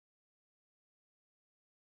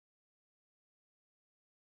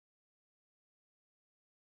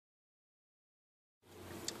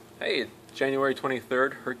Hey, January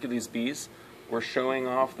 23rd, Hercules Bees. We're showing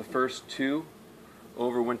off the first two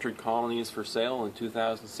overwintered colonies for sale in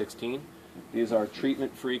 2016. These are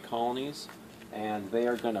treatment-free colonies, and they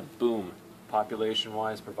are going to boom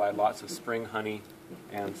population-wise, provide lots of spring honey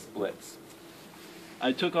and splits.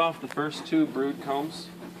 I took off the first two brood combs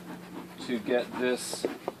to get this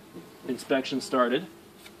inspection started.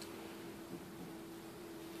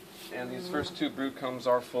 And these first two brood combs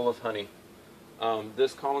are full of honey.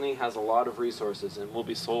 This colony has a lot of resources and will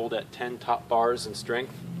be sold at 10 top bars in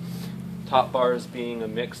strength. Top bars being a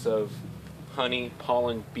mix of honey,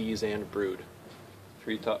 pollen, bees, and brood.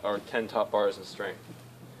 10 top bars in strength.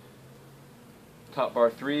 Top bar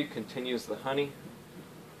 3 continues the honey.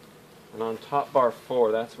 And on top bar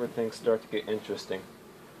 4, that's where things start to get interesting.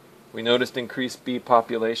 We noticed increased bee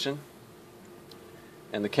population.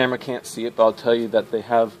 And the camera can't see it, but I'll tell you that they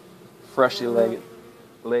have freshly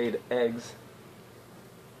laid eggs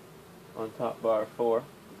on top bar 4.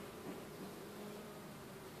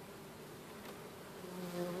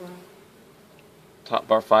 Top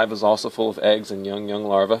bar 5 is also full of eggs and young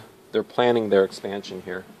larvae. They're planning their expansion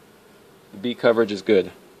here. The bee coverage is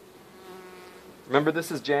good. Remember,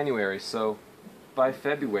 this is January, so by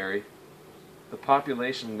February, the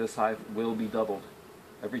population in this hive will be doubled.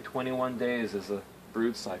 Every 21 days is a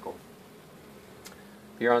brood cycle.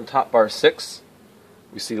 Here on top bar 6,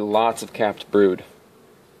 we see lots of capped brood.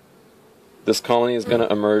 This colony is going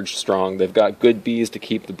to emerge strong. They've got good bees to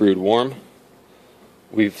keep the brood warm.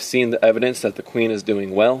 We've seen the evidence that the queen is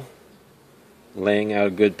doing well, laying out a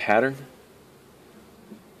good pattern.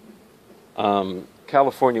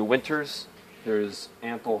 California winters, there's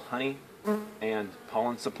ample honey and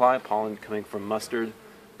pollen supply, pollen coming from mustard,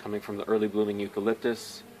 coming from the early blooming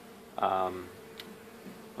eucalyptus. I'm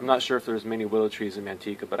not sure if there's many willow trees in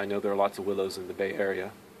Manteca, but I know there are lots of willows in the Bay Area.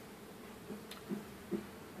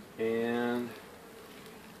 And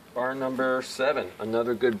bar number 7,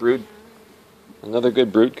 another good brood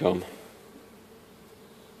comb.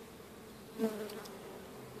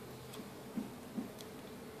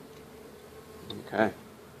 Okay.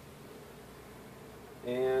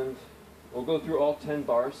 And we'll go through all 10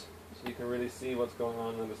 bars so you can really see what's going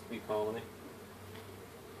on in this bee colony.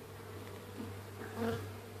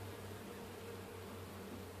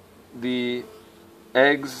 The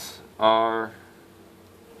eggs are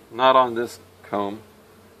not on this comb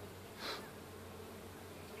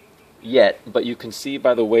yet, but you can see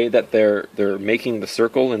by the way that they're making the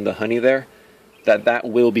circle in the honey there that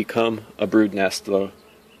will become a brood nest. Though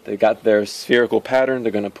they got their spherical pattern,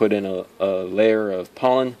 they're going to put in a layer of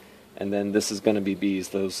pollen, and then this is going to be bees.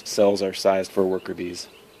 Those cells are sized for worker bees.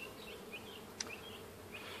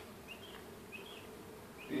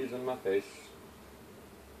 Bees in my face.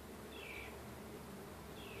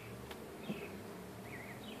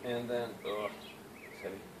 And then, it's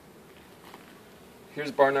heavy.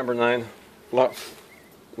 Here's bar number 9.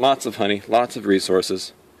 Lots of honey, lots of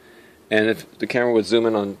resources. And if the camera would zoom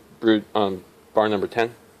in on bar number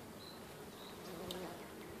 10,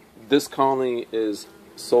 this colony is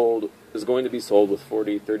going to be sold with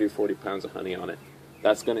 30 or 40 pounds of honey on it.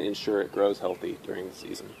 That's going to ensure it grows healthy during the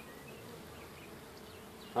season.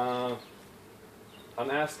 I'm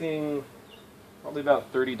asking probably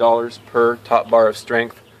about $30 per top bar of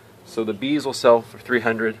strength. So the bees will sell for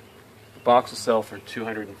 $300, the box will sell for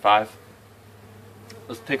 $205.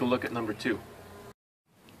 Let's take a look at number 2.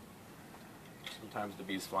 Sometimes the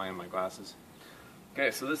bees fly in my glasses.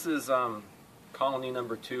 Okay, so this is colony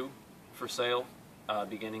number 2 for sale,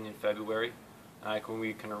 beginning in February.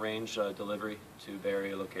 We can arrange delivery to Bay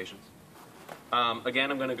Area locations.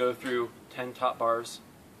 Again, I'm going to go through 10 top bars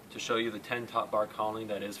to show you the 10 top bar colony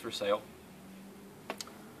that is for sale.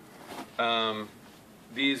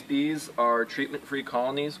 These bees are treatment-free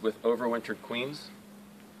colonies with overwintered queens.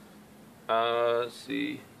 Let's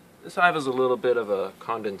see. This hive has a little bit of a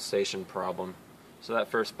condensation problem, so that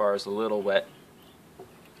first bar is a little wet.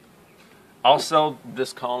 I'll sell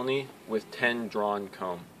this colony with 10 drawn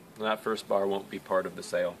comb. That first bar won't be part of the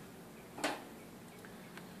sale.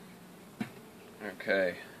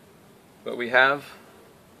 Okay, but we have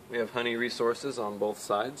honey resources on both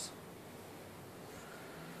sides.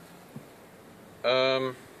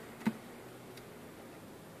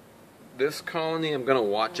 This colony, I'm going to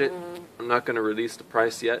watch it. I'm not going to release the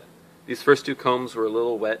price yet. These first two combs were a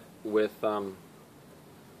little wet with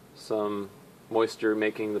some moisture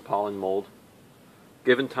making the pollen mold.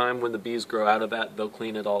 Given time, when the bees grow out of that, they'll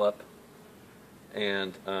clean it all up.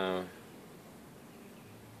 And I don't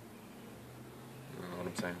know what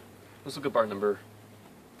I'm saying. Let's look at bar number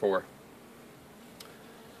 4.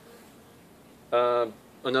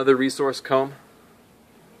 Another resource comb.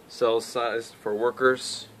 cell size for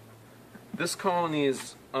workers. This colony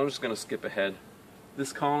is, I'm just going to skip ahead.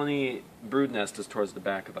 This colony brood nest is towards the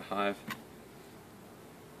back of the hive.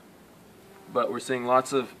 But we're seeing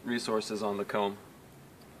lots of resources on the comb.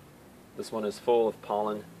 This one is full of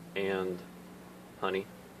pollen and honey.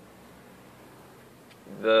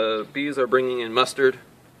 The bees are bringing in mustard,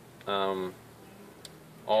 all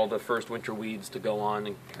the first winter weeds to go on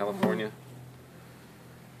in California.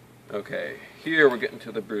 Okay, here we're getting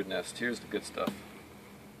to the brood nest. Here's the good stuff.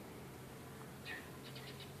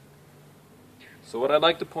 So what I'd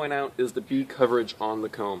like to point out is the bee coverage on the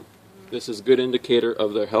comb. This is a good indicator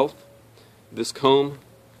of their health. This comb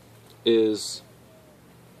is,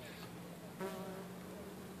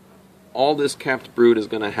 all this capped brood is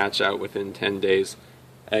going to hatch out within 10 days.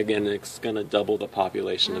 Again, it's going to double the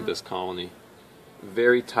population of this colony.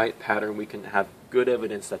 Very tight pattern. We can have good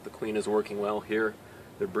evidence that the queen is working well here.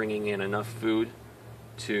 They're bringing in enough food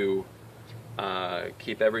to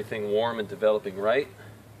keep everything warm and developing right.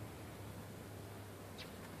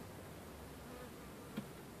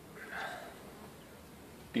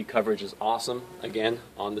 Bee coverage is awesome, again,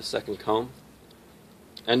 on the second comb.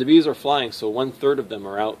 And the bees are flying, so 1/3 of them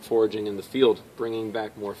are out foraging in the field, bringing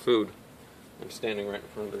back more food. I'm standing right in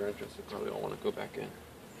front of their entrance, they probably all want to go back in.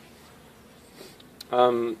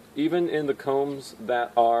 Even in the combs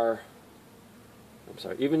that are,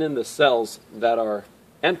 even in the cells that are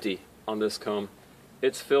empty on this comb,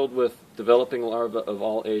 it's filled with developing larvae of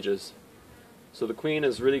all ages. So the queen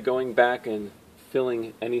is really going back and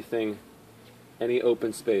filling anything, any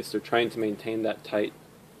open space. They're trying to maintain that tight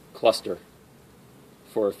cluster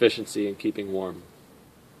for efficiency and keeping warm.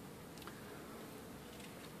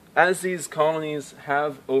 As these colonies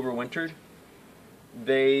have overwintered,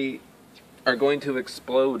 they are going to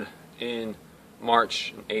explode in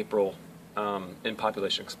March and April in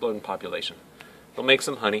population, explode in population. They'll make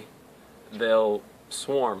some honey, they'll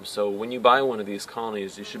swarm, so when you buy one of these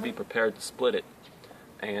colonies you should be prepared to split it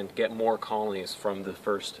and get more colonies from the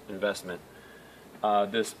first investment.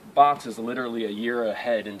 This box is literally a year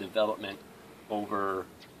ahead in development over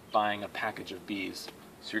buying a package of bees.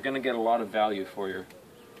 So you're going to get a lot of value for your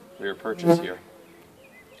purchase here.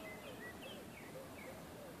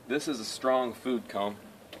 This is a strong food comb,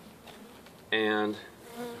 and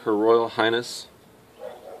Her Royal Highness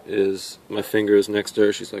is, my finger is next to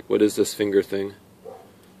her. She's like, what is this finger thing?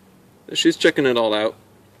 She's checking it all out.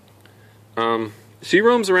 She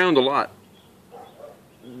roams around a lot.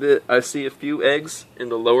 I see a few eggs in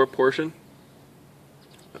the lower portion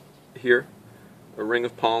here. A ring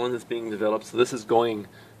of pollen is being developed, so this is going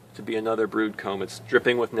to be another brood comb. It's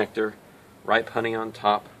dripping with nectar, ripe honey on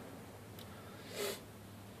top.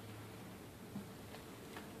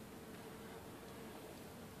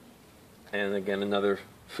 And again, another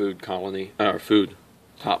food colony, or food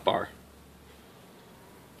top bar.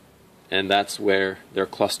 And that's where their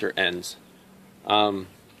cluster ends.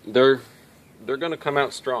 They're going to come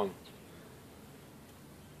out strong.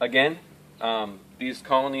 Again, these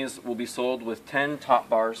colonies will be sold with 10 top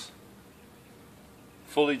bars,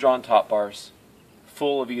 fully drawn top bars,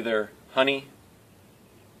 full of either honey,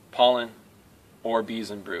 pollen, or bees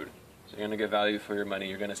and brood. So you're going to get value for your money.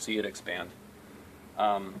 You're going to see it expand.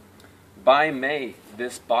 By May,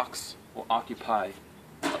 this box will occupy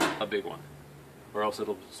a big one, or else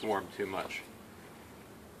it'll swarm too much.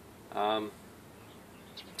 I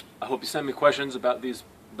hope you send me questions about these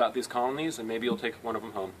colonies, and maybe you'll take one of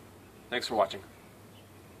them home. Thanks for watching.